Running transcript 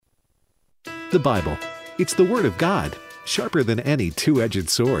The Bible. It's the Word of God, sharper than any two-edged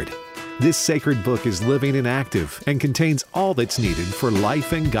sword. This sacred book is living and active and contains all that's needed for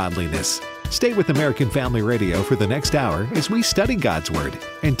life and godliness. Stay with American Family Radio for the next hour as we study God's Word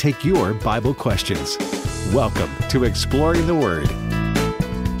and take your Bible questions. Welcome to Exploring the Word.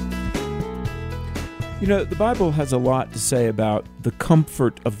 You know, the Bible has a lot to say about the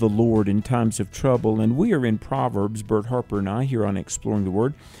comfort of the Lord in times of trouble, and we are in Proverbs, Bert Harper and I, here on Exploring the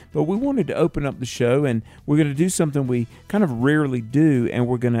Word, but we wanted to open up the show, and we're going to do something we kind of rarely do, and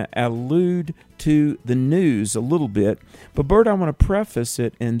we're going to allude to the news a little bit. But Bert, I want to preface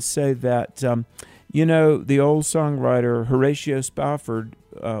it and say that, you know, the old songwriter Horatio Spafford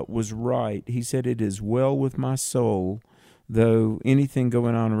was right. He said, "It is well with my soul, though anything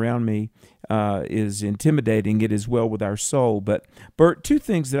going on around me is intimidating, it is well with our soul." But, Bert, two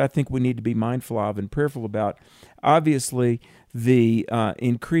things that I think we need to be mindful of and prayerful about. Obviously, the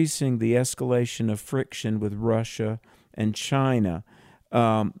increasing the escalation of friction with Russia and China.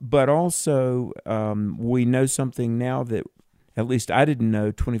 But also, we know something now that at least I didn't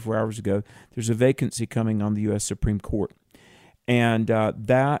know 24 hours ago. There's a vacancy coming on the U.S. Supreme Court. And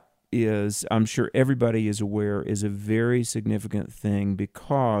that is, I'm sure everybody is aware, is a very significant thing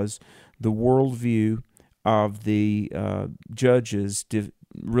because the worldview of the judges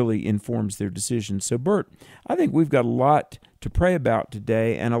really informs their decisions. So, Bert, I think we've got a lot to pray about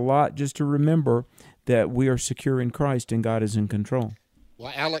today and a lot just to remember that we are secure in Christ and God is in control.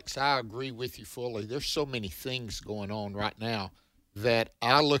 Well, Alex, I agree with you fully. There's so many things going on right now that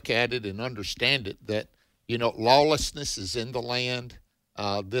I look at it and understand it, that, you know, lawlessness is in the land.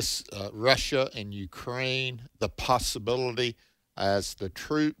 Russia and Ukraine, the possibility as the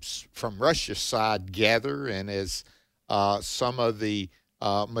troops from Russia's side gather and as some of the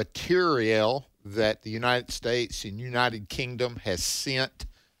material that the United States and United Kingdom has sent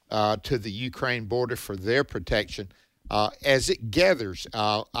to the Ukraine border for their protection, as it gathers,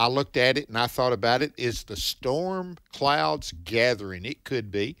 I looked at it and I thought about it, is the storm clouds gathering? It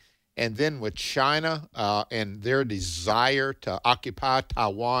could be. And then with China and their desire to occupy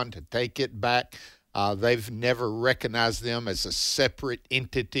Taiwan, to take it back, they've never recognized them as a separate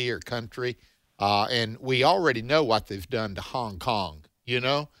entity or country. And we already know what they've done to Hong Kong, you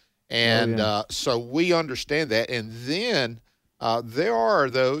know? And so we understand that. And then there are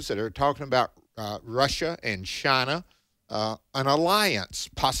those that are talking about Russia and China, an alliance,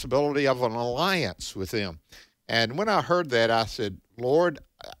 possibility of an alliance with them. And when I heard that, I said, Lord,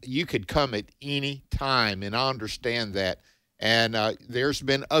 you could come at any time, and I understand that. And there's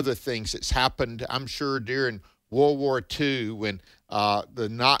been other things that's happened, I'm sure, during World War II when the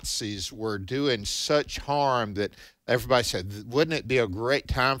Nazis were doing such harm that everybody said, wouldn't it be a great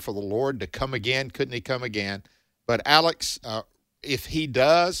time for the Lord to come again? Couldn't he come again? But, Alex, if he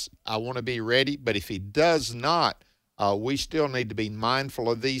does, I want to be ready. But if he does not, we still need to be mindful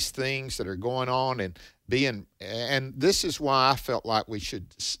of these things that are going on and this is why I felt like we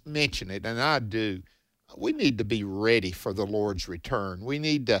should mention it, and I do. We need to be ready for the Lord's return. We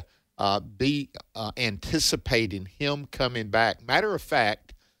need to be anticipating him coming back. Matter of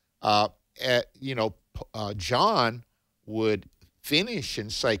fact, John would finish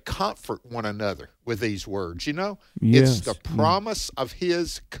and say, comfort one another with these words. You know, yes. It's the promise of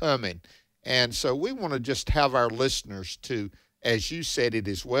his coming. And so we want to just have our listeners to, as you said, it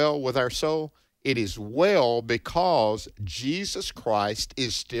is well with our soul. It is well because Jesus Christ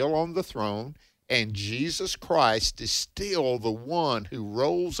is still on the throne, and Jesus Christ is still the one who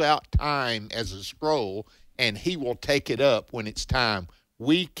rolls out time as a scroll, and he will take it up when it's time.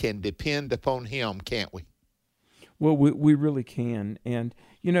 We can depend upon him, can't we? Well, we really can. And,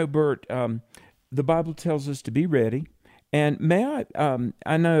 you know, Bert, the Bible tells us to be ready. And may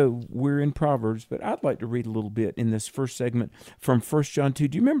I know we're in Proverbs, but I'd like to read a little bit in this first segment from 1 John 2.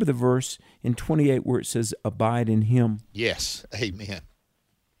 Do you remember the verse in 28 where it says, abide in him? Yes, amen.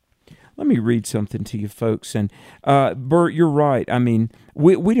 Let me read something to you folks. And Bert, you're right. I mean,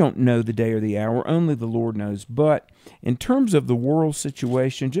 we don't know the day or the hour. Only the Lord knows. But in terms of the world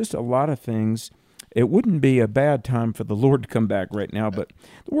situation, just a lot of things, it wouldn't be a bad time for the Lord to come back right now, but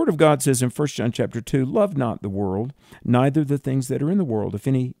the Word of God says in 1 John chapter 2, love not the world, neither the things that are in the world. If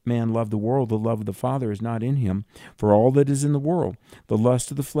any man love the world, the love of the Father is not in him. For all that is in the world, the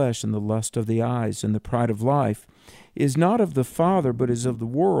lust of the flesh and the lust of the eyes and the pride of life, is not of the Father, but is of the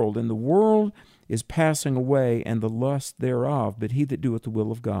world. And the world is passing away, and the lust thereof, but he that doeth the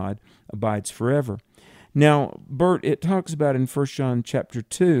will of God abides forever. Now, Bert, it talks about in 1 John chapter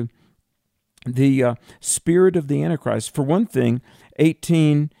 2, the spirit of the Antichrist. For one thing,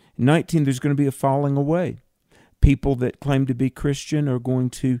 18, 19, there's going to be a falling away. people that claim to be Christian are going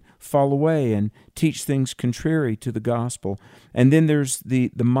to fall away and teach things contrary to the gospel. And then there's the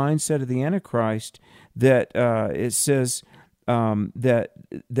mindset of the Antichrist that it says that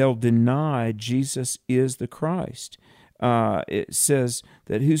they'll deny Jesus is the Christ. It says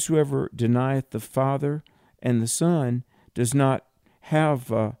that whosoever denieth the Father and the Son does not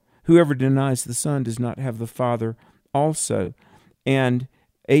have, whoever denies the Son does not have the Father also. And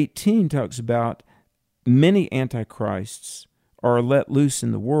 18 talks about many antichrists are let loose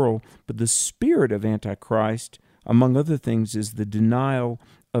in the world, but the spirit of Antichrist, among other things, is the denial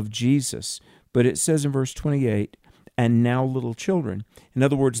of Jesus. But it says in verse 28, and now little children. In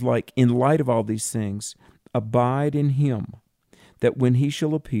other words, like in light of all these things, abide in him, that when he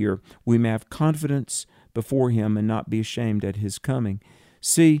shall appear, we may have confidence before him and not be ashamed at his coming.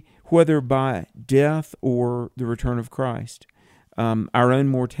 See, whether by death or the return of Christ, our own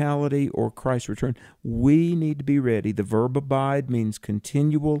mortality or Christ's return, we need to be ready. The verb abide means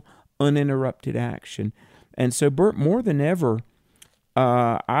continual, uninterrupted action. And so, Bert, more than ever,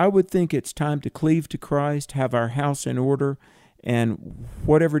 I would think it's time to cleave to Christ, have our house in order, and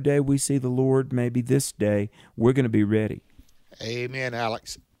whatever day we see the Lord, maybe this day, we're going to be ready. Amen,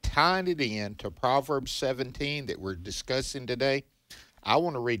 Alex. Tying it in to Proverbs 17 that we're discussing today, I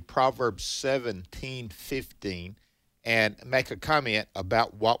want to read Proverbs 17:15 and make a comment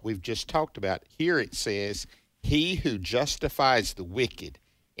about what we've just talked about. Here it says, he who justifies the wicked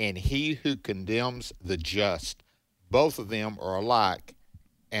and he who condemns the just, both of them are alike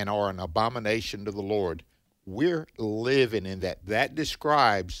and are an abomination to the Lord. We're living in that. That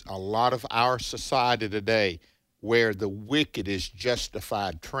describes a lot of our society today, where the wicked is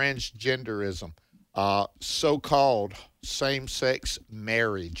justified. Transgenderism, so-called same-sex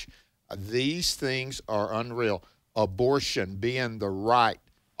marriage. These things are unreal. Abortion being the right.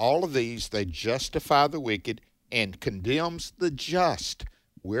 All of these, they justify the wicked and condemns the just.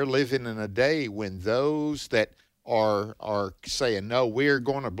 We're living in a day when those that are saying, no, we're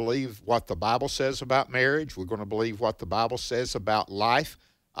going to believe what the Bible says about marriage. We're going to believe what the Bible says about life.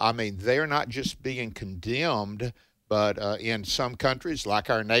 I mean, they're not just being condemned, but in some countries, like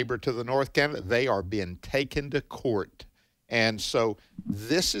our neighbor to the north, Canada, they are being taken to court. And so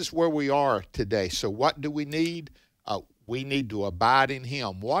this is where we are today. So what do we need? We need to abide in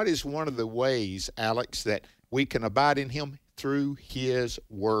him. What is one of the ways, Alex, that we can abide in him? Through his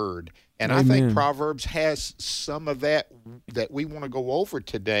word. And Amen. I think Proverbs has some of that we want to go over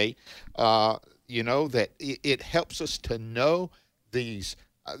today, that it helps us to know these.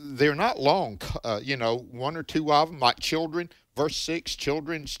 They're not long, one or two of them, like children. Verse 6,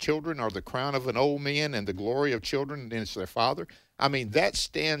 children's children are the crown of an old man, and the glory of children is their father. I mean, that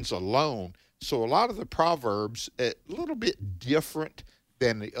stands alone. So a lot of the Proverbs, a little bit different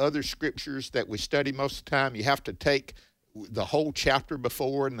than the other scriptures that we study most of the time. You have to take the whole chapter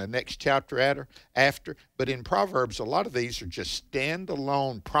before and the next chapter after. But in Proverbs, a lot of these are just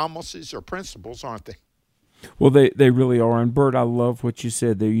standalone promises or principles, aren't they? Well, they really are. And Bert, I love what you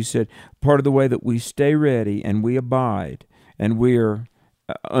said there. You said part of the way that we stay ready and we abide and we're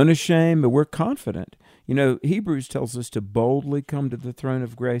unashamed, but we're confident. You know, Hebrews tells us to boldly come to the throne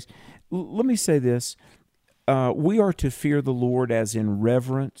of grace. Let me say this. We are to fear the Lord as in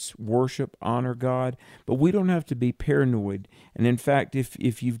reverence, worship, honor God, but we don't have to be paranoid. And in fact,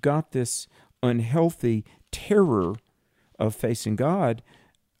 if you've got this unhealthy terror of facing God,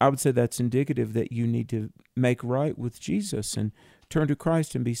 I would say that's indicative that you need to make right with Jesus and turn to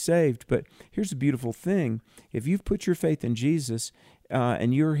Christ and be saved. But here's the beautiful thing. If you've put your faith in Jesus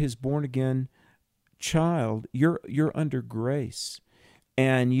and you're his born-again child, you're under grace.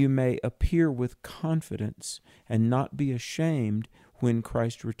 And you may appear with confidence and not be ashamed when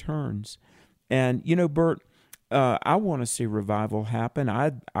Christ returns. And, Bert, I want to see revival happen.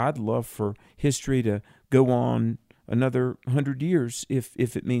 I'd love for history to go on another 100 years if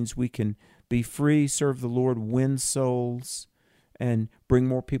it means we can be free, serve the Lord, win souls, and bring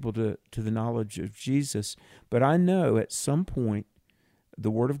more people to the knowledge of Jesus. But I know at some point, the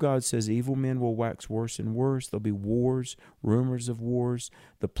Word of God says evil men will wax worse and worse. There'll be wars, rumors of wars.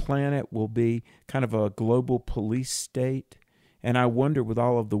 The planet will be kind of a global police state. And I wonder, with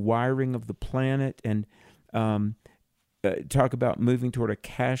all of the wiring of the planet and talk about moving toward a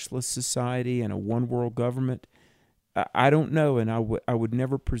cashless society and a one-world government, I don't know, and I would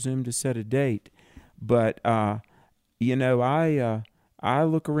never presume to set a date. But, I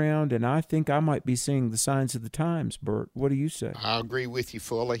look around and I think I might be seeing the signs of the times, Bert. What do you say? I agree with you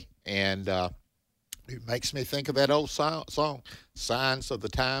fully. And it makes me think of that old song, Signs of the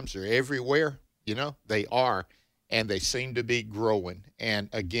Times are everywhere. They are. and they seem to be growing. And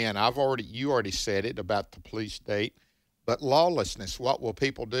again, you already said it about the police state, but lawlessness, what will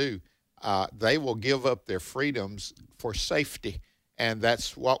people do? They will give up their freedoms for safety. And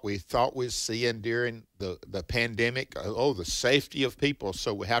that's what we thought we'd seeing during the pandemic. Oh, the safety of people,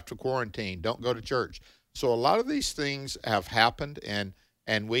 so we have to quarantine, don't go to church. So a lot of these things have happened, and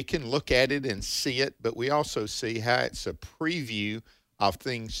we can look at it and see it, but we also see how it's a preview of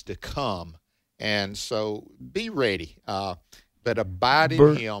things to come. And so be ready, but abide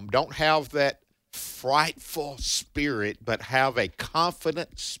in Him. Don't have that frightful spirit, but have a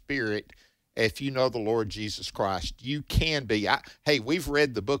confident spirit. If you know the Lord Jesus Christ, you can be. Hey, we've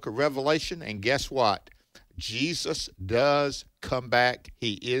read the book of Revelation, and guess what? Jesus does come back.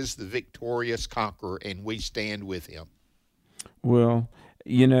 He is the victorious conqueror, and we stand with Him. Well,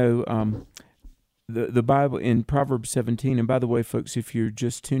 the Bible in Proverbs 17, and by the way, folks, if you're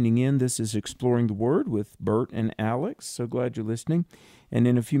just tuning in, this is Exploring the Word with Bert and Alex. So glad you're listening. And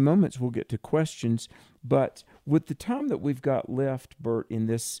in a few moments, we'll get to questions. But with the time that we've got left, Bert, in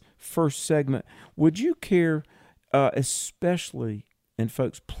this first segment, would you care especially, and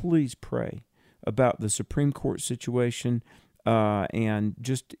folks, please pray about the Supreme Court situation and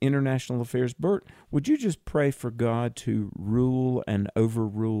just international affairs. Bert, would you just pray for God to rule and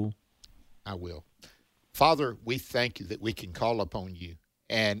overrule? I will. Father, we thank you that we can call upon you.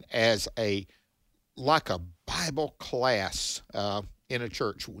 And as like a Bible class in a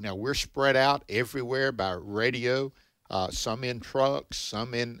church, now we're spread out everywhere by radio, some in trucks,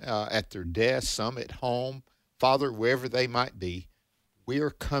 some in at their desks, some at home. Father, wherever they might be, we are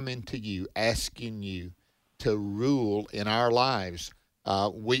coming to you, asking you to rule in our lives.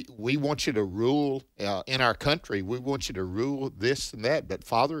 We want you to rule in our country. We want you to rule this and that. But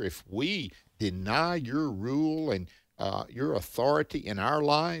Father, if we deny your rule and your authority in our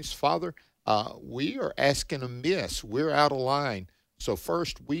lives, Father, we are asking amiss. We're out of line. So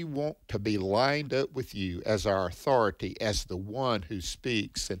first, we want to be lined up with you as our authority, as the one who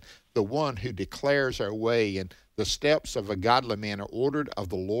speaks and the one who declares our way. And the steps of a godly man are ordered of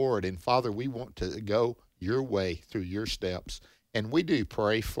the Lord. And Father, we want to go your way through your steps. And we do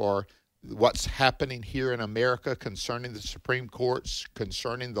pray for what's happening here in America concerning the Supreme Courts,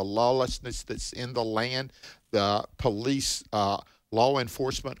 concerning the lawlessness that's in the land, the police law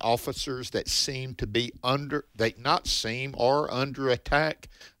enforcement officers that seem to be under attack.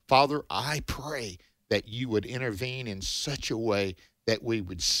 Father, I pray that you would intervene in such a way that we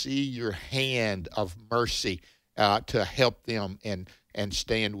would see your hand of mercy to help them and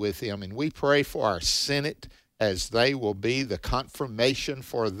stand with them. And we pray for our Senate, as they will be the confirmation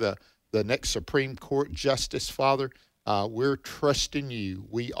for the next Supreme Court justice, Father. We're trusting you.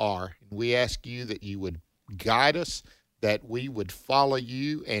 We are. And we ask you that you would guide us, that we would follow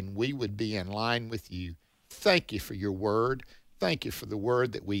you, and we would be in line with you. Thank you for your word. Thank you for the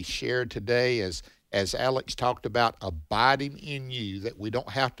word that we shared today as Alex talked about abiding in you, that we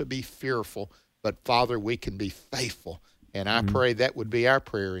don't have to be fearful, but Father, we can be faithful. And I pray that would be our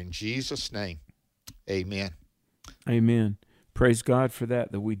prayer in Jesus' name. Amen. Amen. Praise God for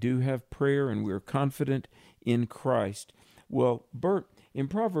that we do have prayer and we're confident in Christ. Well, Bert, in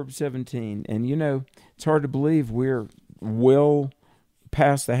Proverbs 17, and it's hard to believe we're well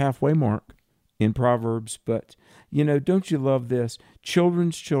past the halfway mark in Proverbs, but don't you love this?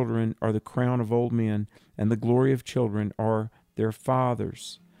 Children's children are the crown of old men, and the glory of children are their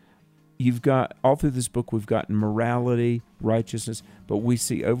fathers. You've got, all through this book, we've gotten morality, righteousness, but we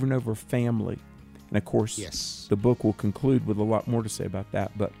see over and over family. And of course, yes, the book will conclude with a lot more to say about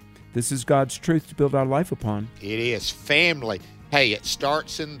that, but this is God's truth to build our life upon. It is family. Hey, it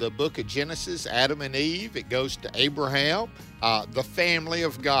starts in the book of Genesis, Adam and Eve. It goes to Abraham, the family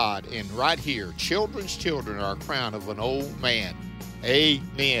of God. And right here, children's children are a crown of an old man.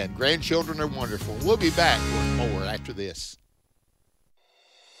 Amen. Grandchildren are wonderful. We'll be back with more after this.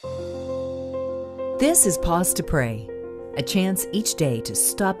 This is Pause to Pray, a chance each day to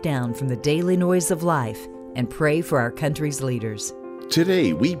stop down from the daily noise of life and pray for our country's leaders.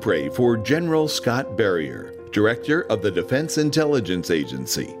 Today we pray for General Scott Berrier, Director of the Defense Intelligence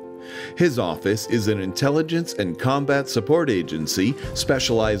Agency. His office is an intelligence and combat support agency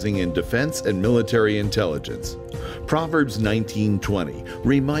specializing in defense and military intelligence. Proverbs 19:20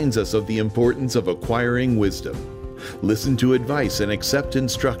 reminds us of the importance of acquiring wisdom. Listen to advice and accept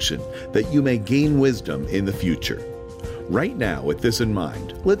instruction that you may gain wisdom in the future. Right now, with this in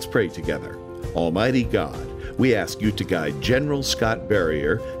mind, let's pray together. Almighty God, we ask you to guide General Scott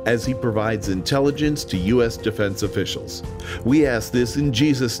Berrier as he provides intelligence to U.S. defense officials. We ask this in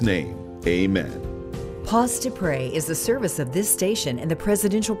Jesus' name. Amen. Pause to Pray is the service of this station and the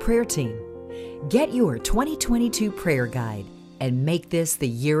Presidential Prayer Team. Get your 2022 prayer guide and make this the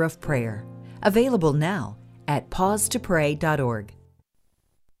year of prayer. Available now at pausetopray.org.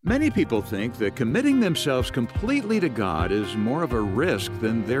 Many people think that committing themselves completely to God is more of a risk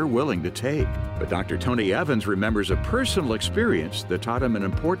than they're willing to take. But Dr. Tony Evans remembers a personal experience that taught him an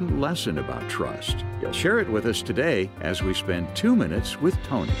important lesson about trust. He'll share it with us today as we spend 2 minutes with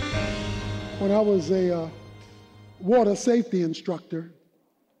Tony. When I was a water safety instructor,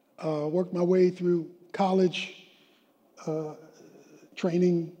 worked my way through college,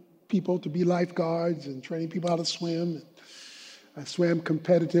 training people to be lifeguards and training people how to swim. I swam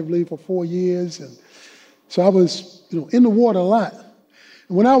competitively for 4 years, and so I was, in the water a lot.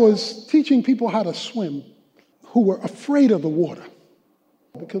 And when I was teaching people how to swim who were afraid of the water,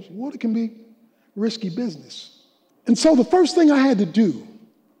 because water can be risky business. And so the first thing I had to do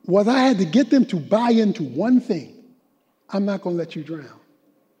was I had to get them to buy into one thing. I'm not going to let you drown.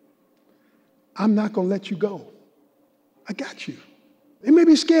 I'm not going to let you go. I got you. They may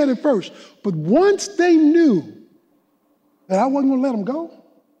be scared at first, but once they knew that I wasn't going to let them go,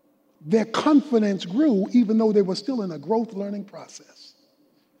 their confidence grew even though they were still in a growth learning process.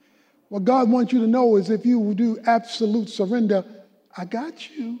 What God wants you to know is if you will do absolute surrender, I got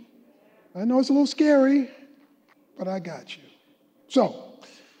you. I know it's a little scary, but I got you. So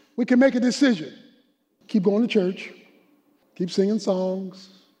we can make a decision. Keep going to church, keep singing songs,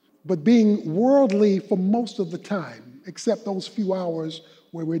 but being worldly for most of the time, except those few hours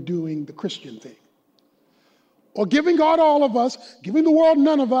where we're doing the Christian thing. Or giving God all of us, giving the world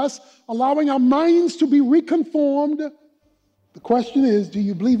none of us, allowing our minds to be reconformed. The question is, do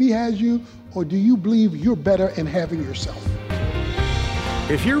you believe he has you, or do you believe you're better in having yourself?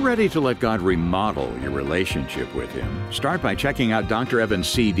 If you're ready to let God remodel your relationship with him, start by checking out Dr. Evans'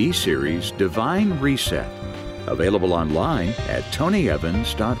 CD series, Divine Reset, available online at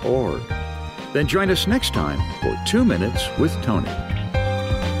tonyevans.org. Then join us next time for 2 Minutes with Tony.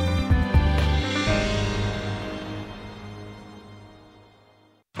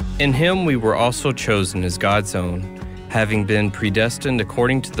 In him we were also chosen as God's own, having been predestined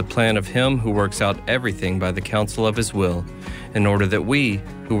according to the plan of him who works out everything by the counsel of his will, in order that we,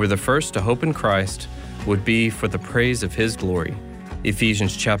 who were the first to hope in Christ, would be for the praise of his glory.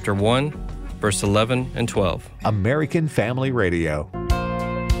 Ephesians chapter 1, verse 11 and 12. American Family Radio.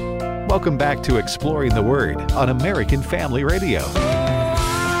 Welcome back to Exploring the Word on American Family Radio.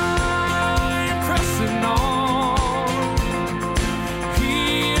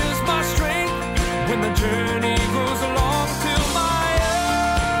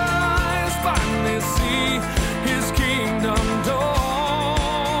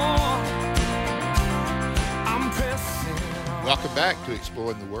 Welcome back to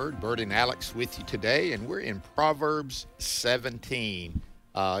Exploring the Word. Bert and Alex with you today, and we're in Proverbs 17.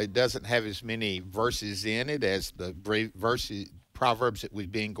 It doesn't have as many verses in it as the Proverbs that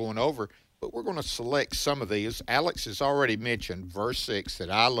we've been going over, but we're going to select some of these. Alex has already mentioned verse 6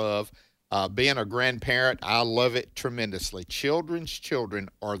 that I love. Being a grandparent, I love it tremendously. Children's children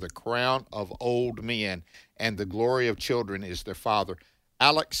are the crown of old men, and the glory of children is their father.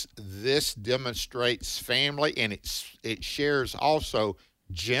 Alex, this demonstrates family, and it shares also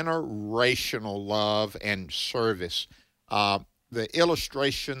generational love and service. The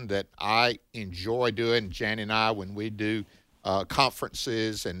illustration that I enjoy doing, Jan and I, when we do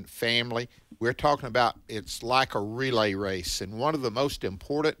conferences and family, we're talking about it's like a relay race. And one of the most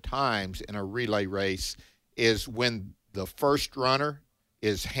important times in a relay race is when the first runner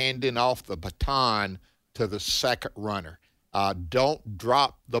is handing off the baton to the second runner. Don't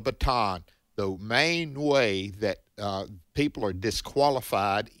drop the baton. The main way that people are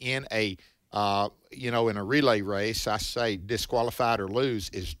disqualified in a in a relay race, I say disqualified or lose,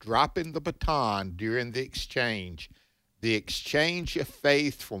 is dropping the baton during the exchange. The exchange of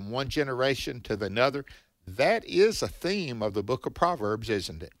faith from one generation to another, that is a theme of the book of Proverbs,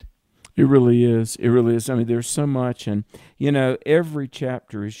 isn't it? It really is. It really is. I mean, there's so much, and, every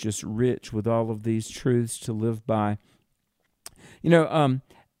chapter is just rich with all of these truths to live by. And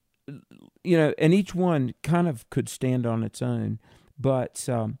each one kind of could stand on its own, but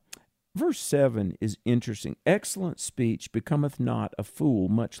verse 7 is interesting. Excellent speech becometh not a fool,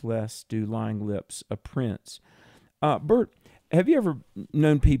 much less do lying lips a prince. Bert, have you ever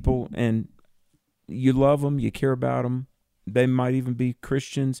known people and you love them, you care about them, they might even be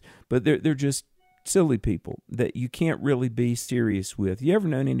Christians, but they're just silly people that you can't really be serious with? You ever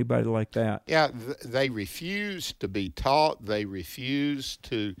known anybody like that? Yeah, they refuse to be taught. They refuse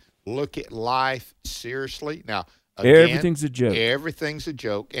to look at life seriously. Now, again, everything's a joke. Everything's a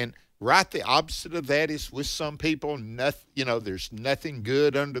joke. And right the opposite of that is with some people, there's nothing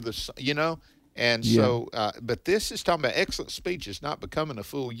good under the sun, And so, but this is talking about excellent speech is not becoming a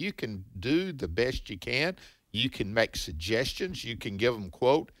fool. You can do the best you can. You can make suggestions. You can give them,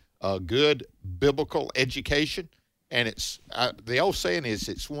 quote, a good biblical education. And it's the old saying is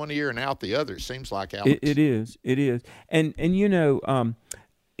it's one ear and out the other. It seems like, Alex. It is. And you know,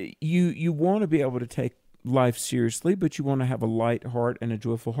 you want to be able to take life seriously, but you want to have a light heart and a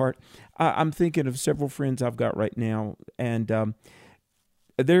joyful heart. I'm thinking of several friends I've got right now, and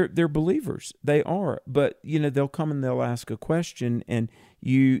they're believers. They are, but you know, they'll come and they'll ask a question, and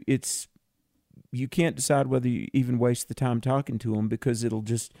you can't decide whether you even waste the time talking to them because it'll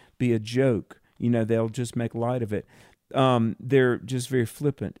just be a joke. You know, they'll just make light of it. They're just very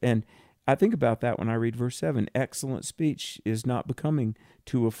flippant, and I think about that when I read verse 7. Excellent speech is not becoming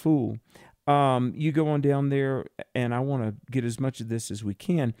to a fool. You go on down there, and I want to get as much of this as we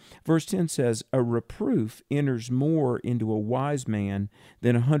can. Verse 10 says, a reproof enters more into a wise man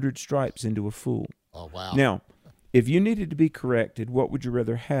than 100 stripes into a fool. Oh, wow. Now, if you needed to be corrected, what would you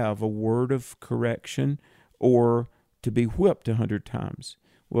rather have, a word of correction or to be whipped 100 times?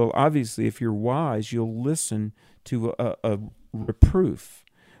 Well, obviously, if you're wise, you'll listen to a reproof.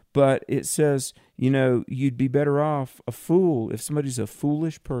 But it says, you know, you'd be better off a fool if somebody's a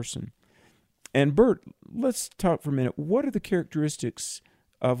foolish person. And Bert, let's talk for a minute. What are the characteristics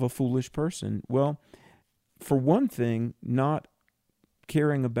of a foolish person? Well, for one thing, not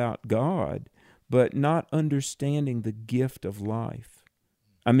caring about God, but not understanding the gift of life.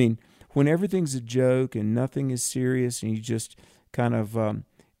 I mean, when everything's a joke and nothing is serious and you just kind of,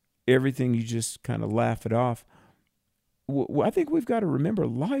 everything you just kind of laugh it off, I think we've got to remember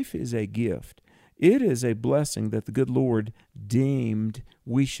life is a gift. It is a blessing that the good Lord deemed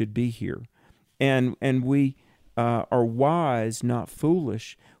we should be here. And we are wise, not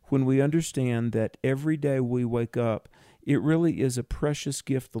foolish, when we understand that every day we wake up, it really is a precious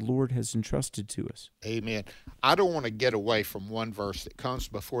gift the Lord has entrusted to us. Amen. I don't want to get away from one verse that comes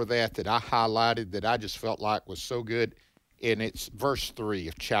before that I highlighted that I just felt like was so good, and it's verse 3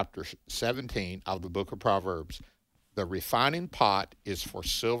 of chapter 17 of the book of Proverbs. The refining pot is for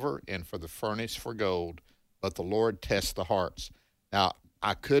silver and for the furnace for gold, but the Lord tests the hearts. Now,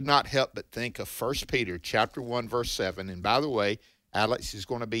 I could not help but think of 1 Peter chapter 1, verse 7. And by the way, Alex is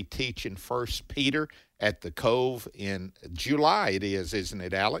going to be teaching 1 Peter at the Cove in July. It is, isn't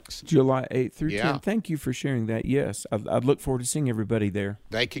it, Alex? July 8th through 10th. Thank you for sharing that. Yes, I'd look forward to seeing everybody there.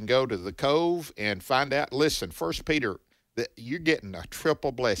 They can go to the Cove and find out. Listen, 1 Peter, you're getting a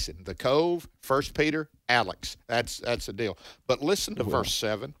triple blessing. The Cove, 1 Peter, Alex. That's the deal. But listen to verse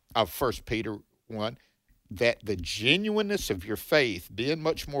 7 of 1 Peter 1. That the genuineness of your faith, being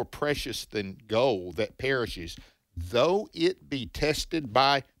much more precious than gold that perishes, though it be tested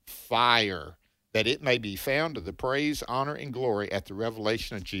by fire, that it may be found to the praise, honor, and glory at the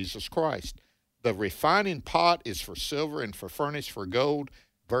revelation of Jesus Christ. The refining pot is for silver and for furnace for gold.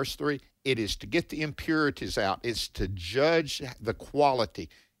 Verse 3, it is to get the impurities out. It's to judge the quality.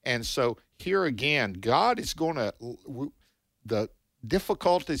 And so here again, God is going to, the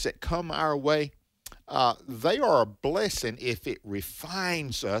difficulties that come our way, they are a blessing if it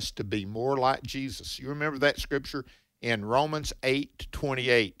refines us to be more like Jesus. You remember that scripture in Romans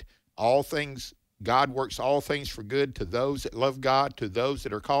 8:28. All things, God works all things for good to those that love God, to those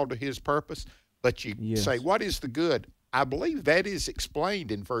that are called to his purpose. But you say, what is the good? I believe that is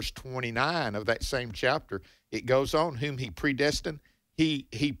explained in verse 29 of that same chapter. It goes on, whom he predestined, he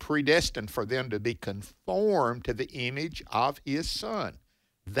predestined for them to be conformed to the image of his Son.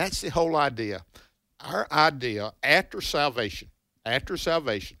 That's the whole idea. Our idea after salvation,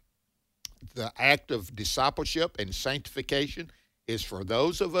 the act of discipleship and sanctification is for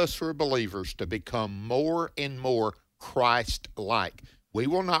those of us who are believers to become more and more Christ-like. We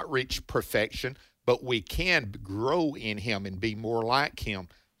will not reach perfection, but we can grow in him and be more like him.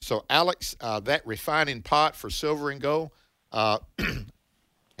 So, Alex, that refining pot for silver and gold, have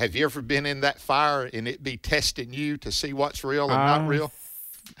you ever been in that fire and it be testing you to see what's real and not real?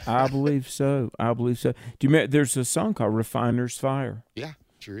 I believe so. Do you remember, there's a song called Refiner's Fire. Yeah,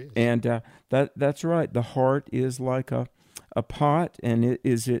 sure is. And that's right. The heart is like a pot, and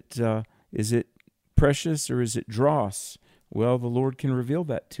is it precious or is it dross? Well, the Lord can reveal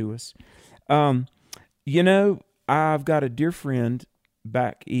that to us. You know, I've got a dear friend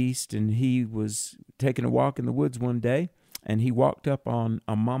back east, and he was taking a walk in the woods one day, and he walked up on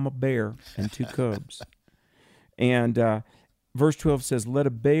a mama bear and 2 cubs. And verse 12 says, let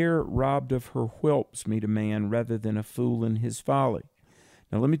a bear robbed of her whelps meet a man rather than a fool in his folly.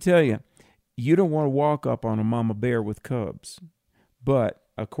 Now, let me tell you, you don't want to walk up on a mama bear with cubs, but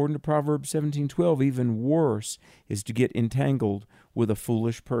according to Proverbs 17:12, even worse is to get entangled with a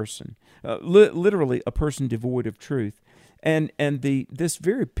foolish person, literally a person devoid of truth. And this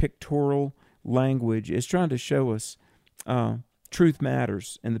very pictorial language is trying to show us truth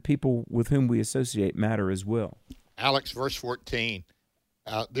matters, and the people with whom we associate matter as well. Alex, verse 14.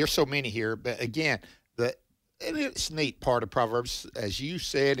 There's so many here, but again, it's a neat part of Proverbs, as you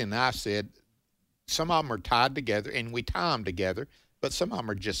said and I said. Some of them are tied together, and we tie them together, but some of them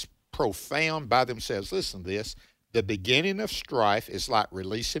are just profound by themselves. Listen to this. The beginning of strife is like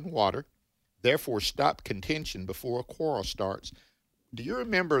releasing water. Therefore, stop contention before a quarrel starts. Do you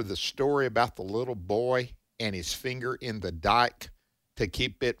remember the story about the little boy and his finger in the dike to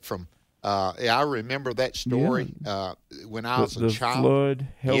keep it from I remember that story when I was a child. The flood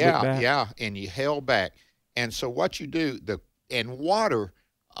held it back. Yeah, and you held back. And so what you do, and water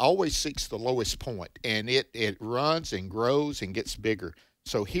always seeks the lowest point, and it runs and grows and gets bigger.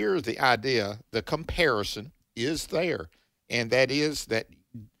 So here's the idea, the comparison is there, and that is that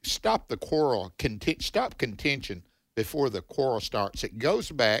stop the quarrel, stop contention before the quarrel starts. It goes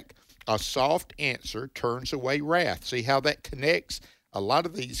back, a soft answer turns away wrath. See how that connects? A lot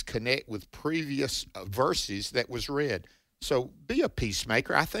of these connect with previous verses that was read. So be a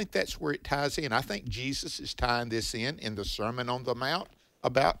peacemaker. I think that's where it ties in. I think Jesus is tying this in the Sermon on the Mount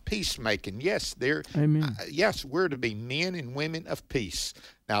about peacemaking. Yes, yes, we're to be men and women of peace.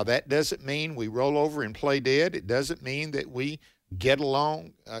 Now, that doesn't mean we roll over and play dead. It doesn't mean that we get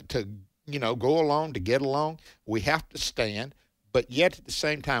along go along to get along. We have to stand, but yet at the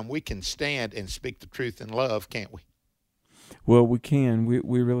same time, we can stand and speak the truth in love, can't we? Well, we can.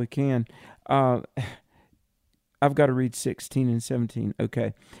 We really can. I've got to read 16 and 17.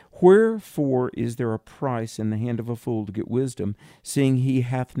 Okay. Wherefore is there a price in the hand of a fool to get wisdom, seeing he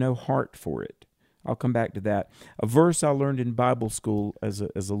hath no heart for it? I'll come back to that. A verse I learned in Bible school as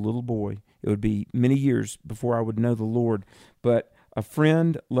a little boy. It would be many years before I would know the Lord. But a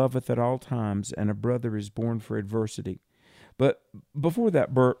friend loveth at all times, and a brother is born for adversity. But before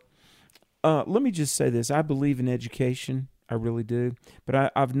that, Bert, let me just say this. I believe in education. I really do.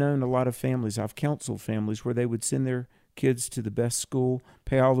 But I've known a lot of families, I've counseled families where they would send their kids to the best school,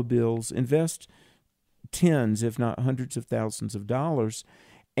 pay all the bills, invest tens, if not hundreds of thousands of dollars.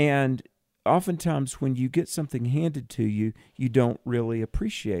 And oftentimes when you get something handed to you, you don't really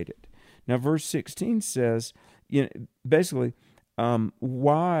appreciate it. Now, verse 16 says, basically,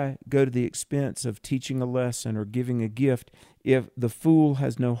 why go to the expense of teaching a lesson or giving a gift if the fool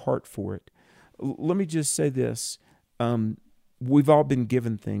has no heart for it? Let me just say this. We've all been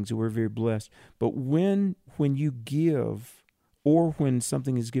given things, and we're very blessed. But when you give, or when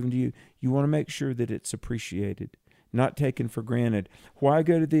something is given to you, you want to make sure that it's appreciated, not taken for granted. Why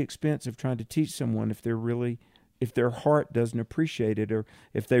go to the expense of trying to teach someone if their heart doesn't appreciate it, or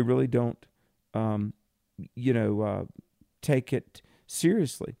if they really don't, take it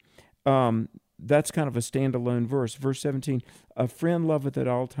seriously? That's kind of a standalone verse. Verse 17: a friend loveth at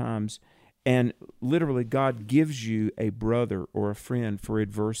all times. And literally, God gives you a brother or a friend for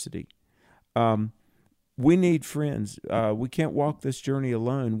adversity. We need friends. We can't walk this journey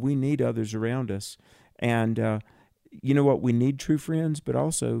alone. We need others around us. And you know what? We need true friends, but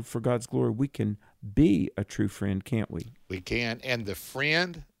also, for God's glory, we can be a true friend, can't we? We can. And the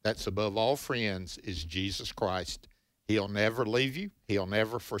friend that's above all friends is Jesus Christ. He'll never leave you. He'll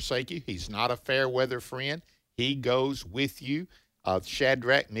never forsake you. He's not a fair weather friend. He goes with you.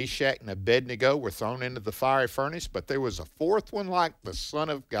 Shadrach, Meshach, and Abednego were thrown into the fiery furnace, but there was a fourth one like the Son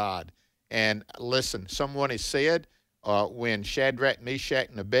of God. And listen, someone has said when Shadrach, Meshach,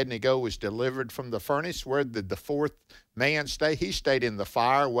 and Abednego was delivered from the furnace, where did the fourth man stay? He stayed in the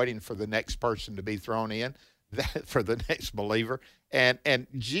fire waiting for the next person to be thrown in, for the next believer. And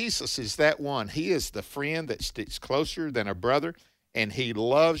Jesus is that one. He is the friend that sticks closer than a brother, and he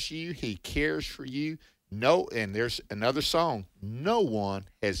loves you. He cares for you. No, and there's another song. No one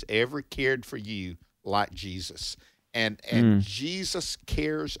has ever cared for you like Jesus. And Jesus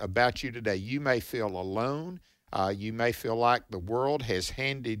cares about you today. You may feel alone. You may feel like the world has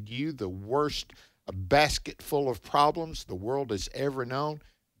handed you the worst basket full of problems the world has ever known.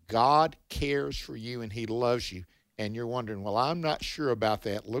 God cares for you, and he loves you. And you're wondering, well, I'm not sure about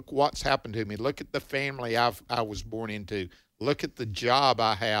that. Look what's happened to me. Look at the family I was born into. Look at the job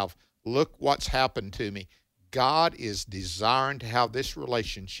I have. Look what's happened to me. God is desiring to have this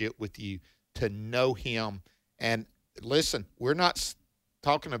relationship with you, to know him. And listen, we're not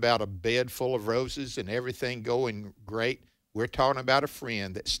talking about a bed full of roses and everything going great. We're talking about a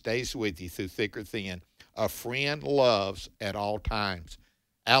friend that stays with you through thick or thin. A friend loves at all times.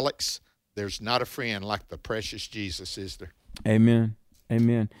 Alex, there's not a friend like the precious Jesus, is there? Amen.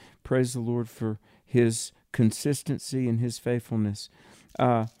 Amen. Praise the Lord for His consistency and His faithfulness.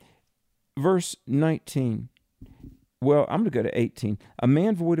 Verse 19. Well, I'm going to go to 18. A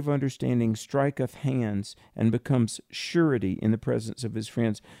man void of understanding striketh hands and becomes surety in the presence of his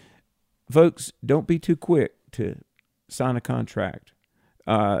friends. Folks, don't be too quick to sign a contract,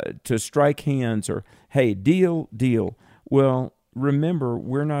 to strike hands, or, hey, deal. Well, remember,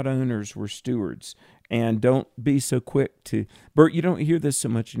 we're not owners, we're stewards. And don't be so quick to... Bert, you don't hear this so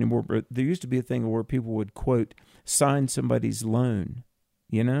much anymore, but there used to be a thing where people would, quote, sign somebody's loan,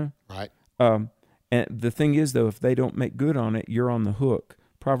 you know? Right. And the thing is, though, if they don't make good on it, you're on the hook.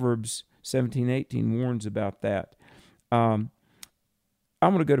 Proverbs 17:18 warns about that. I'm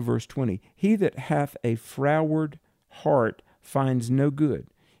going to go to verse 20. He that hath a froward heart finds no good,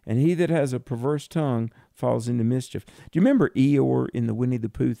 and he that has a perverse tongue falls into mischief. Do you remember Eeyore in the Winnie the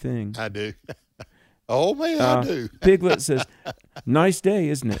Pooh thing? I do. Oh, man, I do. Piglet says, nice day,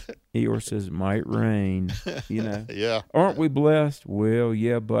 isn't it? Eeyore says, might rain, you know. Yeah. Aren't we blessed? Well,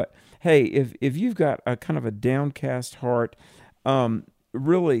 yeah, but hey, if you've got a kind of a downcast heart,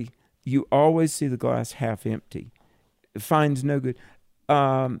 really, you always see the glass half empty. It finds no good.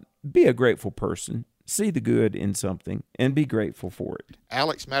 Be a grateful person. See the good in something and be grateful for it.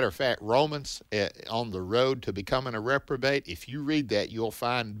 Alex, matter of fact, Romans, on the road to becoming a reprobate, if you read that, you'll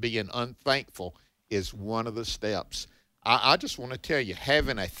find being unthankful is one of the steps. I just want to tell you,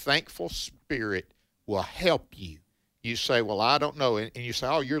 having a thankful spirit will help you. You say, well, I don't know. And you say,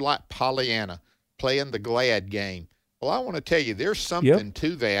 oh, you're like Pollyanna playing the glad game. Well, I want to tell you, there's something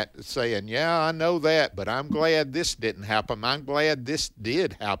to that, saying, yeah, I know that, but I'm glad this didn't happen. I'm glad this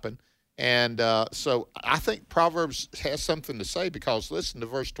did happen. And so I think Proverbs has something to say, because listen to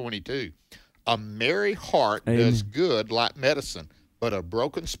verse 22. A merry heart does good like medicine, but a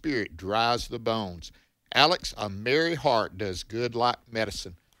broken spirit dries the bones. Alex, a merry heart does good like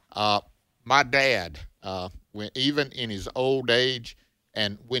medicine. My dad, even in his old age,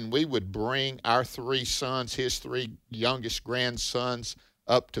 and when we would bring our three sons, his three youngest grandsons,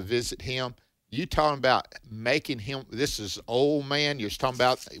 up to visit him, you talking about making him, this is old man,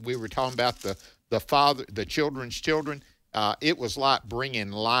 we were talking about the father, the children's children. It was like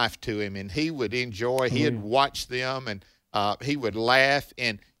bringing life to him, and he would enjoy, he'd watch them, and he would laugh,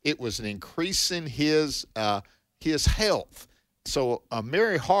 and it was an increase in his health. So a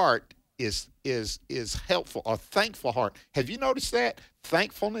merry heart is helpful. A thankful heart. Have you noticed that?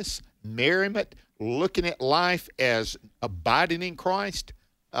 Thankfulness, merriment, looking at life as abiding in Christ.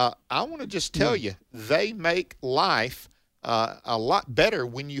 I want to just tell you, they make life a lot better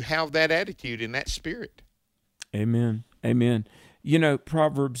when you have that attitude and that spirit. Amen. Amen. You know,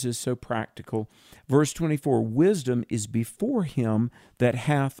 Proverbs is so practical. Verse 24, wisdom is before him that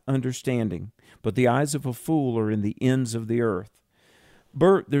hath understanding, but the eyes of a fool are in the ends of the earth.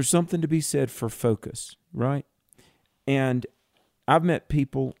 Bert, there's something to be said for focus, right? And I've met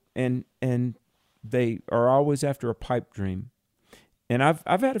people, and they are always after a pipe dream. And I've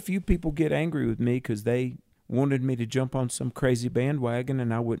had a few people get angry with me because they wanted me to jump on some crazy bandwagon,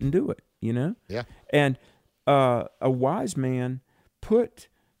 and I wouldn't do it, you know? Yeah. And a wise man put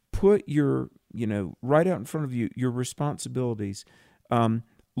your, right out in front of you, your responsibilities.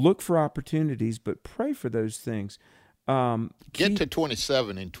 Look for opportunities, but pray for those things. Get to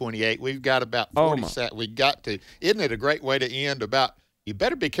 27 and 28. We've got about 47. We got to. Isn't it a great way to end about, you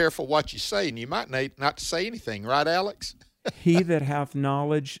better be careful what you say, and you might not say anything, right, Alex? He that hath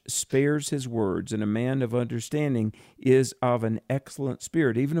knowledge spares his words, and a man of understanding is of an excellent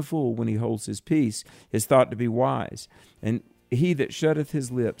spirit. Even a fool, when he holds his peace, is thought to be wise. And he that shutteth his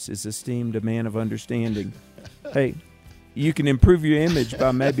lips is esteemed a man of understanding. Hey, you can improve your image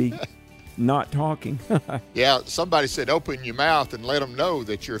by maybe not talking. Yeah, somebody said, open your mouth and let them know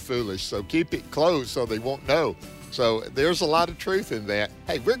that you're foolish. So keep it closed so they won't know. So there's a lot of truth in that.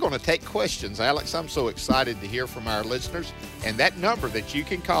 Hey, we're going to take questions, Alex. I'm so excited to hear from our listeners. And that number that you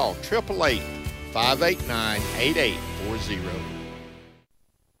can call, 888-589-8840.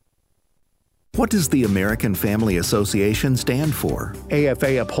 What does the American Family Association stand for?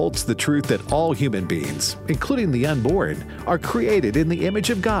 AFA upholds the truth that all human beings, including the unborn, are created in the image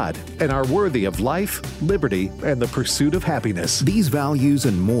of God and are worthy of life, liberty, and the pursuit of happiness. These values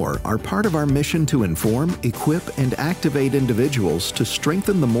and more are part of our mission to inform, equip, and activate individuals to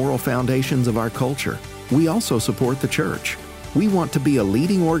strengthen the moral foundations of our culture. We also support the church. We want to be a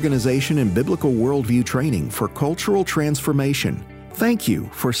leading organization in biblical worldview training for cultural transformation. Thank you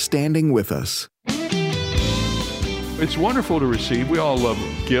for standing with us. It's wonderful to receive. We all love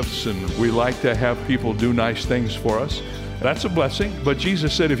gifts, and we like to have people do nice things for us. That's a blessing. But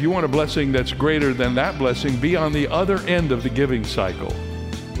Jesus said, if you want a blessing that's greater than that blessing, be on the other end of the giving cycle.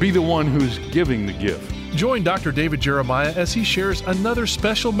 Be the one who's giving the gift. Join Dr. David Jeremiah as he shares another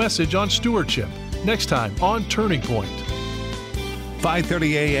special message on stewardship next time on Turning Point.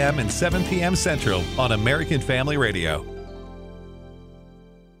 5:30 a.m. and 7 p.m. Central on American Family Radio.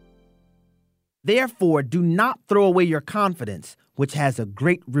 Therefore, do not throw away your confidence, which has a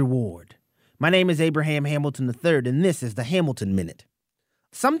great reward. My name is Abraham Hamilton III, and this is the Hamilton Minute.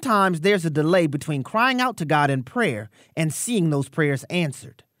 Sometimes there's a delay between crying out to God in prayer and seeing those prayers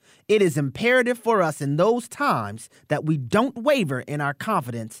answered. It is imperative for us in those times that we don't waver in our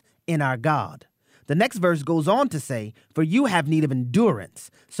confidence in our God. The next verse goes on to say, "For you have need of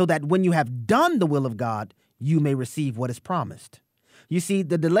endurance, so that when you have done the will of God, you may receive what is promised." You see,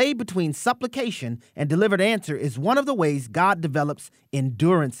 the delay between supplication and delivered answer is one of the ways God develops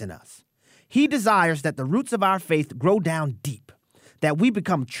endurance in us. He desires that the roots of our faith grow down deep, that we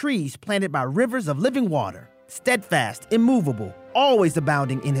become trees planted by rivers of living water, steadfast, immovable, always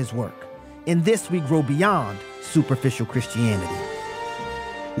abounding in His work. In this we grow beyond superficial Christianity.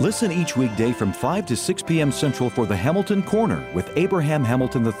 Listen each weekday from 5 to 6 p.m. Central for the Hamilton Corner with Abraham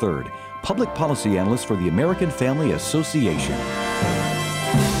Hamilton III, Public Policy Analyst for the American Family Association.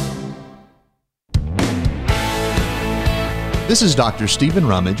 This is Dr. Stephen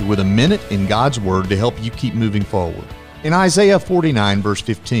Rummage with a minute in God's Word to help you keep moving forward. In Isaiah 49, verse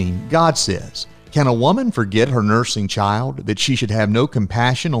 15, God says, "Can a woman forget her nursing child, that she should have no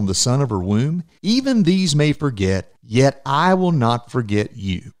compassion on the son of her womb? Even these may forget, yet I will not forget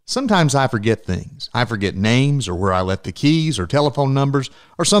you." Sometimes I forget things. I forget names, or where I left the keys, or telephone numbers,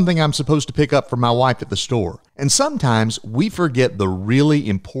 or something I'm supposed to pick up for my wife at the store. And sometimes we forget the really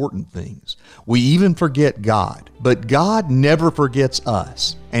important things. We even forget God. But God never forgets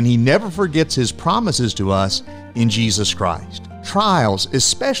us, and He never forgets His promises to us in Jesus Christ. Trials,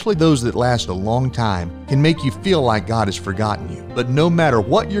 especially those that last a long time, can make you feel like God has forgotten you. But no matter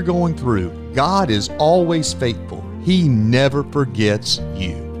what you're going through, God is always faithful. He never forgets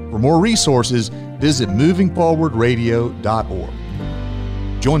you. For more resources, visit movingforwardradio.org.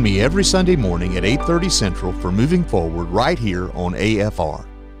 Join me every Sunday morning at 8:30 Central for Moving Forward right here on AFR.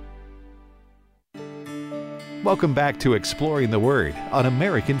 Welcome back to Exploring the Word on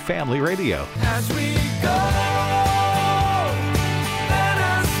American Family Radio. As we go, let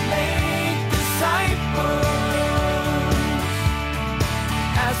us make disciples.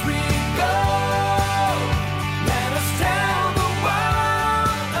 As we go, let us tell the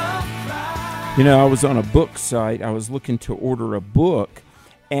world of Christ. You know, I was on a book site. I was looking to order a book,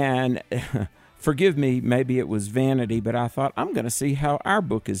 and forgive me, maybe it was vanity, but I thought, I'm going to see how our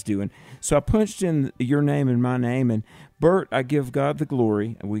book is doing. So I punched in your name and my name, and Bert, I give God the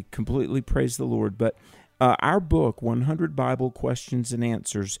glory, and we completely praise the Lord. But our book, 100 Bible Questions and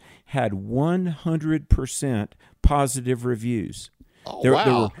Answers, had 100% positive reviews. Oh, There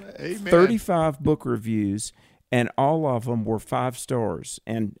wow. were Amen. 35 book reviews, and all of them were 5 stars.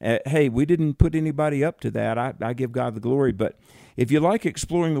 And hey, we didn't put anybody up to that. I give God the glory. But if you like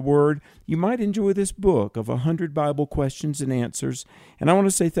exploring the Word, you might enjoy this book of 100 Bible Questions and Answers. And I want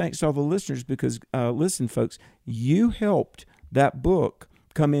to say thanks to all the listeners because, listen, folks, you helped that book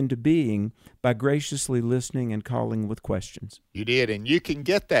come into being by graciously listening and calling with questions. You did, and you can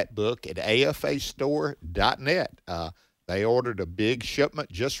get that book at afastore.net. They ordered a big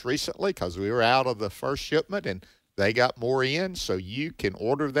shipment just recently because we were out of the first shipment, and they got more in, so you can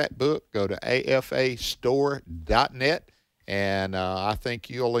order that book. Go to afastore.net, and I think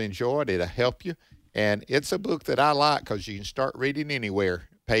you'll enjoy it. It'll help you, and it's a book that I like because you can start reading anywhere,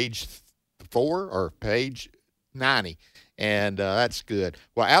 page 4 or page 90, and that's good.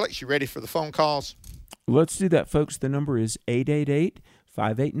 Well, Alex, you ready for the phone calls? Let's do that, folks. The number is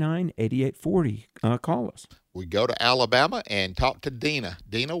 888-589-8840. Call us. We go to Alabama and talk to Dina.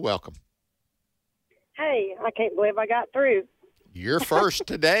 Dina, welcome. Hey, I can't believe I got through. You're first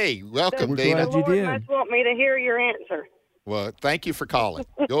today. Welcome, We're Dina. glad you did. Must want me to hear your answer. Well, thank you for calling.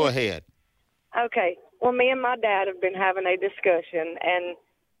 Go ahead. Okay. Well, me and my dad have been having a discussion, and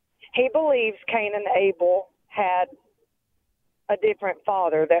he believes Cain and Abel had a different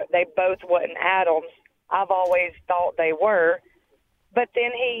father, that they both wasn't Adams. I've always thought they were. But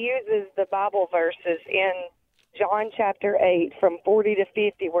then he uses the Bible verses in John chapter 8 from 40 to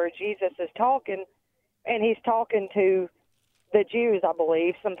 50 where Jesus is talking, and he's talking to the Jews, I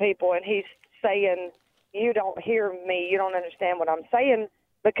believe, some people, and he's saying, you don't hear me, you don't understand what I'm saying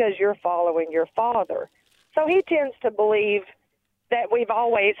because you're following your father. So he tends to believe that we've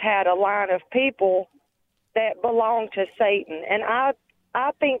always had a line of people that belong to Satan, and I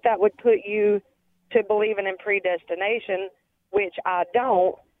think that would put you to believing in predestination, which I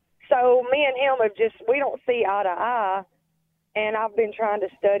don't. So me and him we don't see eye to eye, and I've been trying to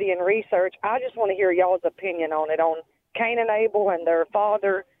study and research. I just want to hear y'all's opinion on it, on Cain and Abel and their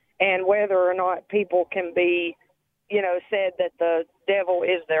father, and whether or not people can be, said that the devil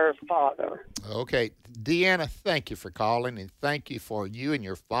is their father. Okay. Deanna, thank you for calling, and thank you for you and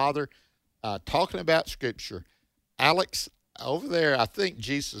your father talking about Scripture. Alex, over there, I think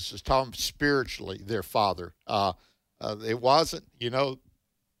Jesus is talking spiritually their father. It wasn't,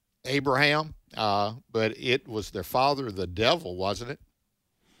 Abraham, but it was their father, the devil, wasn't it?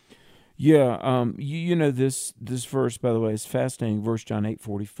 Yeah, this verse, by the way, is fascinating. Verse John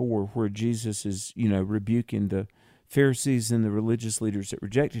 8:44, where Jesus is, rebuking the Pharisees and the religious leaders that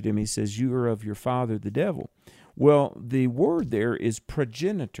rejected him. He says, "You are of your father, the devil." Well, the word there is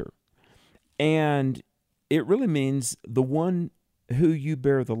progenitor, and it really means the one who you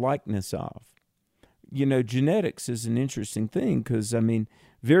bear the likeness of. Genetics is an interesting thing because,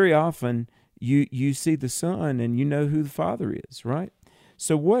 very often you see the son and you know who the father is, right?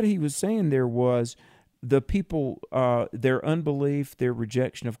 So what he was saying there was the people, their unbelief, their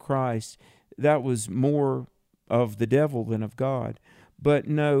rejection of Christ, that was more of the devil than of God. But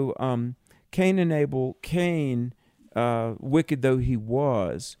no, Cain and Abel, Cain, wicked though he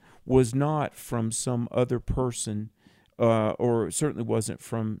was not from some other person, or certainly wasn't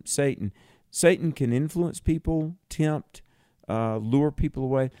from Satan. Satan can influence people, tempt, lure people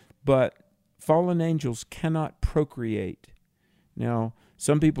away, but fallen angels cannot procreate. Now,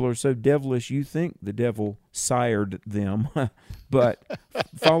 some people are so devilish you think the devil sired them, but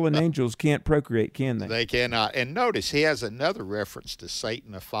fallen angels can't procreate, can they? They cannot. And notice he has another reference to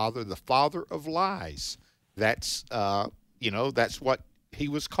Satan, the father of lies. That's that's what he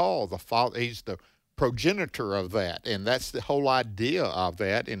was called. The father. He's the progenitor of that, and that's the whole idea of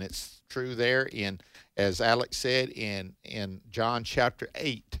that. And it's true there as Alex said, in John chapter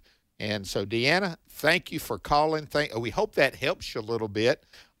 8. And so, Deanna, thank you for calling. We hope that helps you a little bit.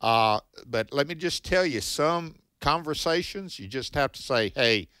 But let me just tell you, some conversations, you just have to say,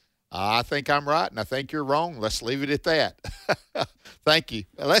 hey, I think I'm right and I think you're wrong. Let's leave it at that. Thank you.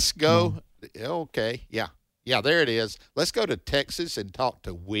 Let's go. Okay. Yeah. Yeah, there it is. Let's go to Texas and talk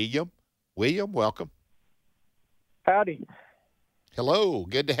to William. William, welcome. Howdy. Hello.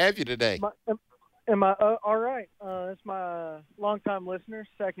 Good to have you today. Am I all right? It's my long-time listener,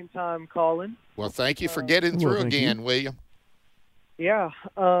 second time calling. Well, thank you for getting through again, William. Yeah.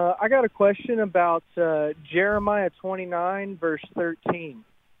 I got a question about Jeremiah 29, verse 13.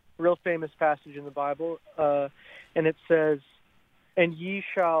 Real famous passage in the Bible. And it says, "And ye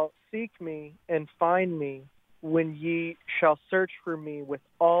shall seek me and find me when ye shall search for me with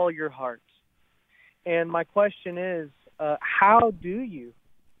all your heart." And my question is, how do you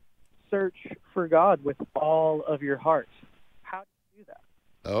search for God with all of your heart? How do you do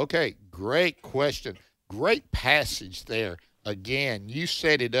that? Okay, great question. Great passage there. Again, you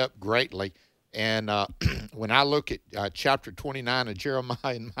set it up greatly. And when I look at chapter 29 of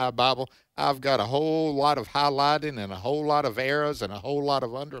Jeremiah in my Bible, I've got a whole lot of highlighting and a whole lot of arrows and a whole lot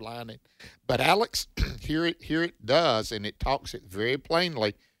of underlining. But Alex, here it does, and it talks it very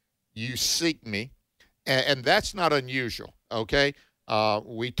plainly. You seek me, and that's not unusual, okay?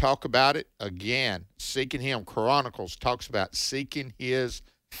 We talk about it again, seeking him. Chronicles talks about seeking his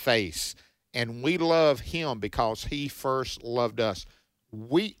face. And we love him because he first loved us.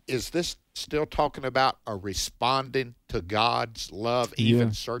 Is this still talking about a responding to God's love,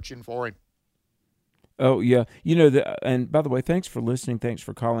 even searching for him? Oh, yeah. And by the way, thanks for listening. Thanks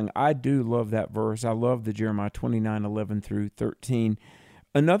for calling. I do love that verse. I love the Jeremiah 29:11 through 13.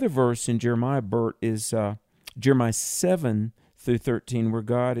 Another verse in Jeremiah, Bert, is Jeremiah 7 through 13, where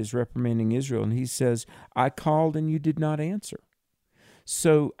God is reprimanding Israel, and he says, "I called and you did not answer."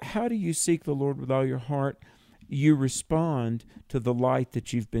 So how do you seek the Lord with all your heart? You respond to the light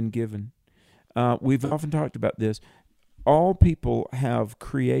that you've been given. We've often talked about this. All people have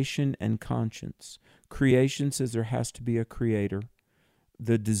creation and conscience. Creation says there has to be a creator.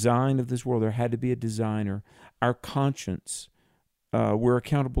 The design of this world, there had to be a designer. Our conscience, we're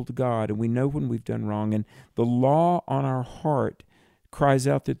accountable to God, and we know when we've done wrong. And the law on our heart cries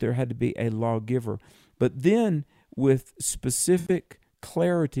out that there had to be a lawgiver. But then with specific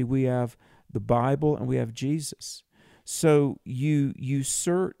clarity, we have the Bible and we have Jesus. So you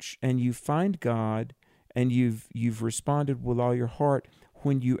search and you find God, and you've responded with all your heart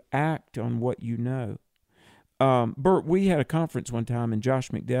when you act on what you know. Bert, we had a conference one time, and Josh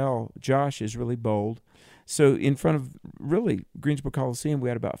McDowell, Josh is really bold. So in front of really Greensboro Coliseum, we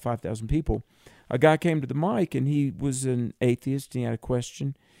had about 5,000 people. A guy came to the mic, and he was an atheist, and he had a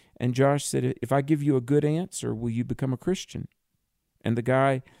question. And Josh said, if I give you a good answer, will you become a Christian? And the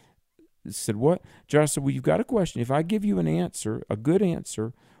guy said, what? Josh said, well, you've got a question. If I give you an answer, a good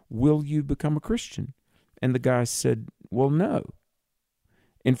answer, will you become a Christian? And the guy said, well, no.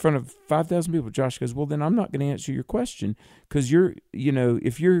 In front of 5,000 people, Josh goes, well, then I'm not going to answer your question, because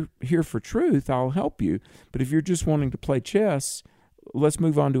if you're here for truth, I'll help you. But if you're just wanting to play chess, let's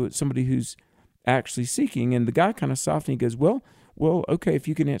move on to somebody who's actually seeking. And the guy kind of softened. He goes, well, okay, if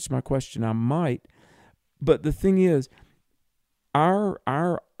you can answer my question, I might. But the thing is,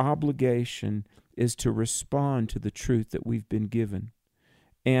 our obligation is to respond to the truth that we've been given.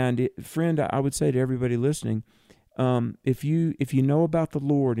 And friend, I would say to everybody listening, if you know about the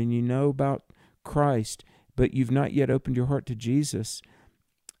Lord and you know about Christ, but you've not yet opened your heart to Jesus,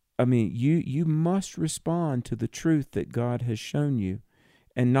 I mean, you must respond to the truth that God has shown you,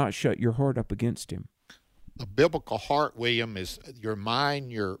 and not shut your heart up against Him. The biblical heart, William, is your mind,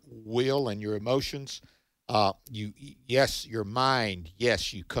 your will, and your emotions. Your mind,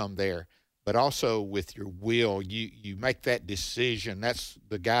 yes, you come there, but also with your will, you make that decision. That's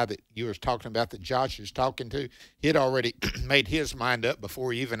the guy that you were talking about, that Josh was talking to. He had already made his mind up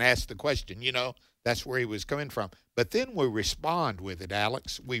before he even asked the question. That's where he was coming from. But then we respond with it,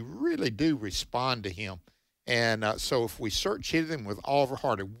 Alex. We really do respond to Him. And so if we search Him with all of our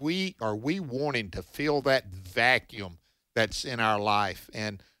heart, are we wanting to fill that vacuum that's in our life?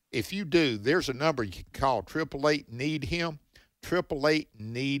 And if you do, there's a number you can call, 888-NEED-HIM.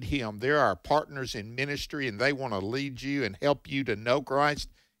 888-NEED-HIM. They're our partners in ministry, and they want to lead you and help you to know Christ.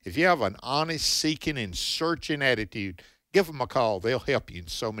 If you have an honest, seeking, and searching attitude, give them a call. They'll help you in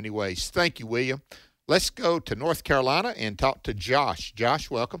so many ways. Thank you, William. Let's go to North Carolina and talk to Josh.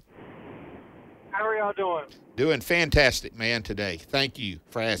 Josh, welcome. How are y'all doing? Doing fantastic, man, today. Thank you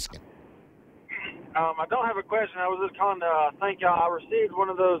for asking. I don't have a question. I was just calling to thank y'all. I received one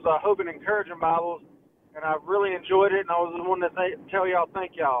of those Hope and Encouragement Bibles, and I really enjoyed it, and I was just wanting to tell y'all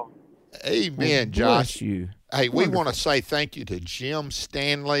thank y'all. Amen, Josh. Bless you. Hey, we want to say thank you to Jim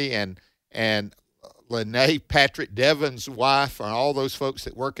Stanley and Lene Patrick Devin's wife, and all those folks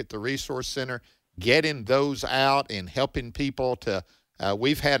that work at the Resource Center, getting those out and helping people to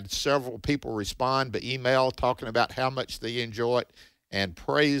we've had several people respond by email talking about how much they enjoy it, and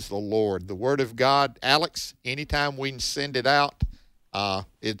praise the Lord. The Word of God, Alex, anytime we can send it out,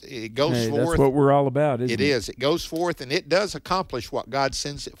 it goes forth. That's what we're all about, isn't it? It is. It goes forth, and it does accomplish what God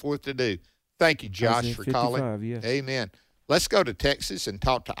sends it forth to do. Thank you, Josh, Isaiah for 55, calling. yes. Amen. Let's go to Texas and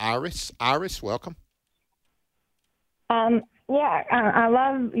talk to Iris. Iris, welcome. I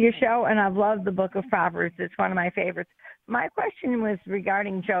love your show, and I've loved the book of Proverbs. It's one of my favorites. My question was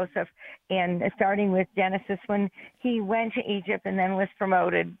regarding Joseph, and starting with Genesis, when he went to Egypt and then was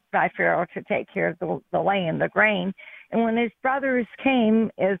promoted by Pharaoh to take care of the land, the grain. And when his brothers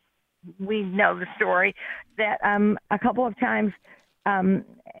came, as we know the story, that a couple of times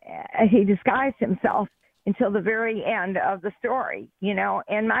he disguised himself until the very end of the story,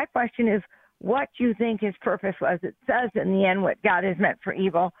 And my question is, what do you think his purpose was? It says in the end, what God has meant for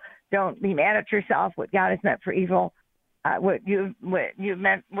evil. Don't be mad at yourself. What God has meant for evil, what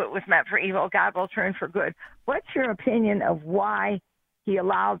was meant for evil, God will turn for good. What's your opinion of why he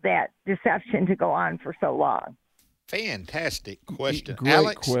allowed that deception to go on for so long? Fantastic question. Great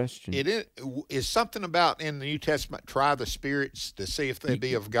Alex, question. It is something about in the New Testament, try the spirits to see if they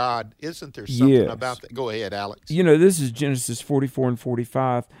be of God. Isn't there something about that? Go ahead, Alex. This is Genesis 44 and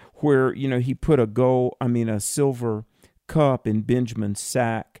 45, where, he put a silver cup in Benjamin's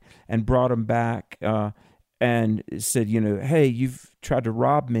sack and brought him back and said, hey, you've tried to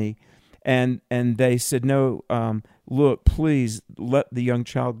rob me. And they said, no, look, please let the young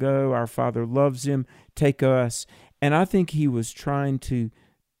child go. Our father loves him. Take us. And I think he was trying to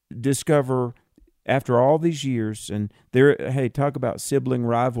discover, after all these years, and talk about sibling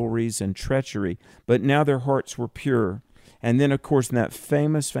rivalries and treachery, but now their hearts were pure. And then, of course, in that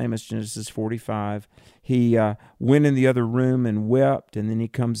famous Genesis 45, he went in the other room and wept, and then he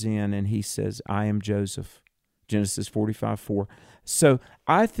comes in and he says, I am Joseph, Genesis 45:4. So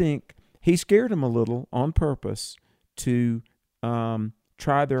I think he scared him a little on purpose to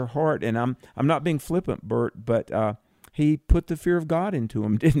try their heart. And I'm not being flippant, Bert, but he put the fear of God into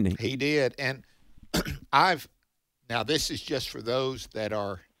him, didn't he? He did. And now this is just for those that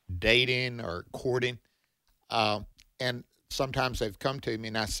are dating or courting. And sometimes they've come to me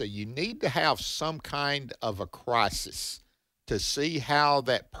and I say, you need to have some kind of a crisis to see how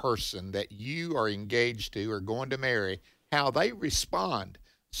that person that you are engaged to or going to marry, how they respond,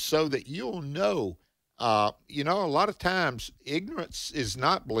 so that you'll know. A lot of times ignorance is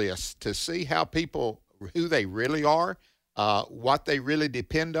not bliss. To see how people, who they really are, what they really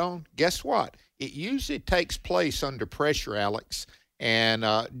depend on, guess what? It usually takes place under pressure, Alex. And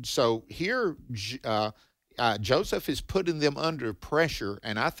so here, Joseph is putting them under pressure,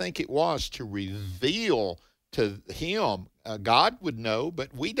 and I think it was to reveal to him. God would know,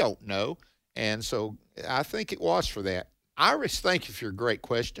 but we don't know. And so I think it was for that. Iris, thank you for your great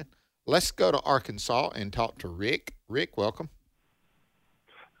question. Let's go to Arkansas and talk to Rick. Rick, welcome.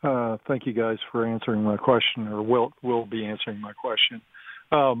 Thank you guys for answering my question, or will be answering my question.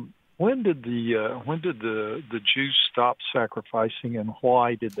 When did the Jews stop sacrificing, and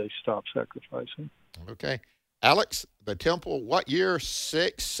why did they stop sacrificing? Okay. Alex, the temple, what year?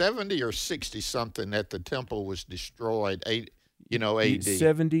 70 or 60 something that the temple was destroyed? AD.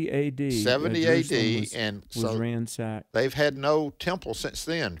 70 AD. 70 AD, and was so ransacked. They've had no temple since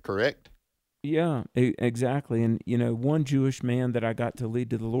then, correct? Yeah, exactly. And one Jewish man that I got to lead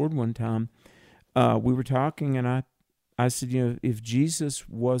to the Lord one time, we were talking, and I said, if Jesus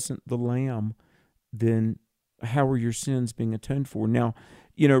wasn't the Lamb, then how are your sins being atoned for? Now,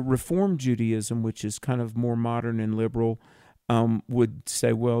 Reform Judaism, which is kind of more modern and liberal, would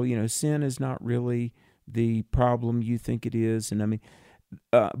say, well, sin is not really the problem you think it is. And I mean,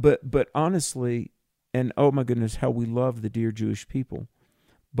 but honestly, and oh my goodness, how we love the dear Jewish people.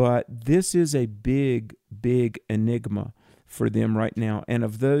 But this is a big, big enigma for them right now. And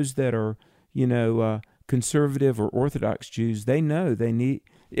of those that are, conservative or Orthodox Jews, they know they need.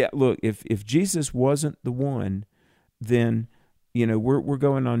 Yeah, look, if Jesus wasn't the one, then we're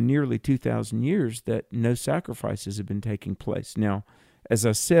going on nearly 2,000 years that no sacrifices have been taking place. Now, as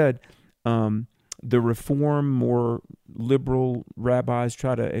I said, the Reform, more liberal rabbis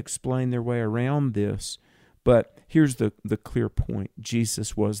try to explain their way around this. But here's the clear point.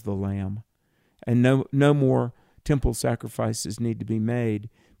 Jesus was the Lamb. And no more temple sacrifices need to be made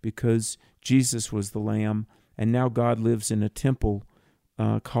because Jesus was the Lamb. And now God lives in a temple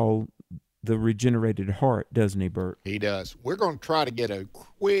called the regenerated heart, doesn't he, Bert? He does. We're going to try to get a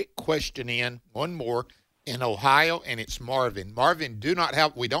quick question in, one more, in Ohio, and it's Marvin. Marvin,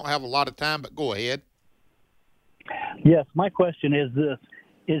 we don't have a lot of time, but go ahead. Yes, my question is this.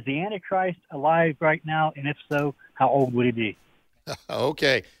 Is the Antichrist alive right now? And if so, how old would he be?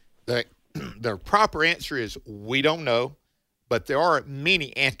 Okay. The proper answer is we don't know, but there are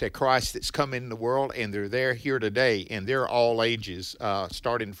many Antichrists that's come in the world, and they're here today, and they're all ages,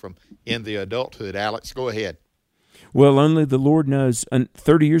 starting from in the adulthood. Alex, go ahead. Well, only the Lord knows.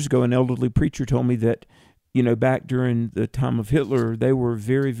 30 years ago, an elderly preacher told me that, back during the time of Hitler, they were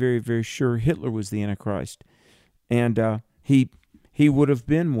very, very, very sure Hitler was the Antichrist. And he would have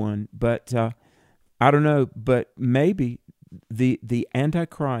been one, but I don't know. But maybe the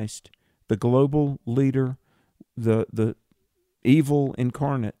Antichrist, the global leader, the evil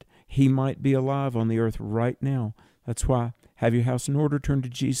incarnate, he might be alive on the earth right now. That's why have your house in order, turn to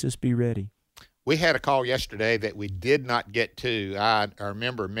Jesus, be ready. We had a call yesterday that we did not get to. I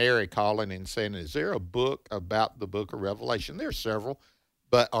remember Mary calling and saying, is there a book about the book of Revelation? There's several,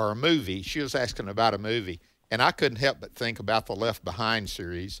 or a movie. She was asking about a movie. And I couldn't help but think about the Left Behind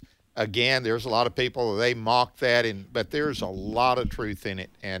series. Again, there's a lot of people, they mock that, but there's a lot of truth in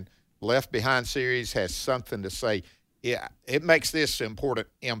it. And Left Behind series has something to say. Yeah, it makes this important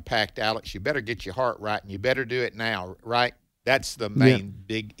impact, Alex. You better get your heart right, and you better do it now, right? That's the main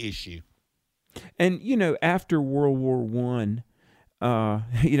big issue. And, after World War I,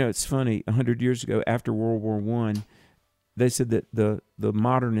 it's funny, 100 years ago, after World War I, they said that the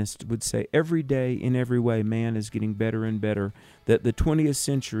modernists would say every day, in every way, man is getting better and better, that the 20th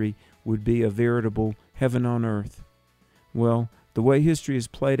century would be a veritable heaven on earth. Well, the way history has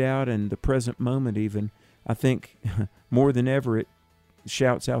played out and the present moment even, I think more than ever it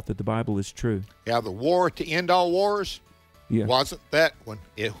shouts out that the Bible is true. Yeah, the war to end all wars wasn't that one.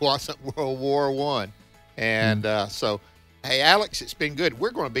 It wasn't World War I. And so, hey, Alex, it's been good.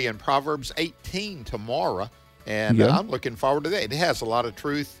 We're going to be in Proverbs 18 tomorrow. And I'm looking forward to that. It has a lot of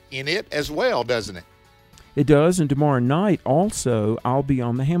truth in it as well, doesn't it? It does. And tomorrow night also, I'll be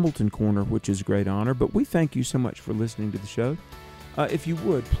on the Hamilton Corner, which is a great honor. But we thank you so much for listening to the show. If you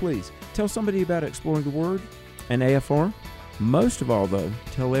would, please, tell somebody about Exploring the Word and AFR. Most of all, though,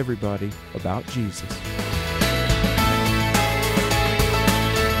 tell everybody about Jesus.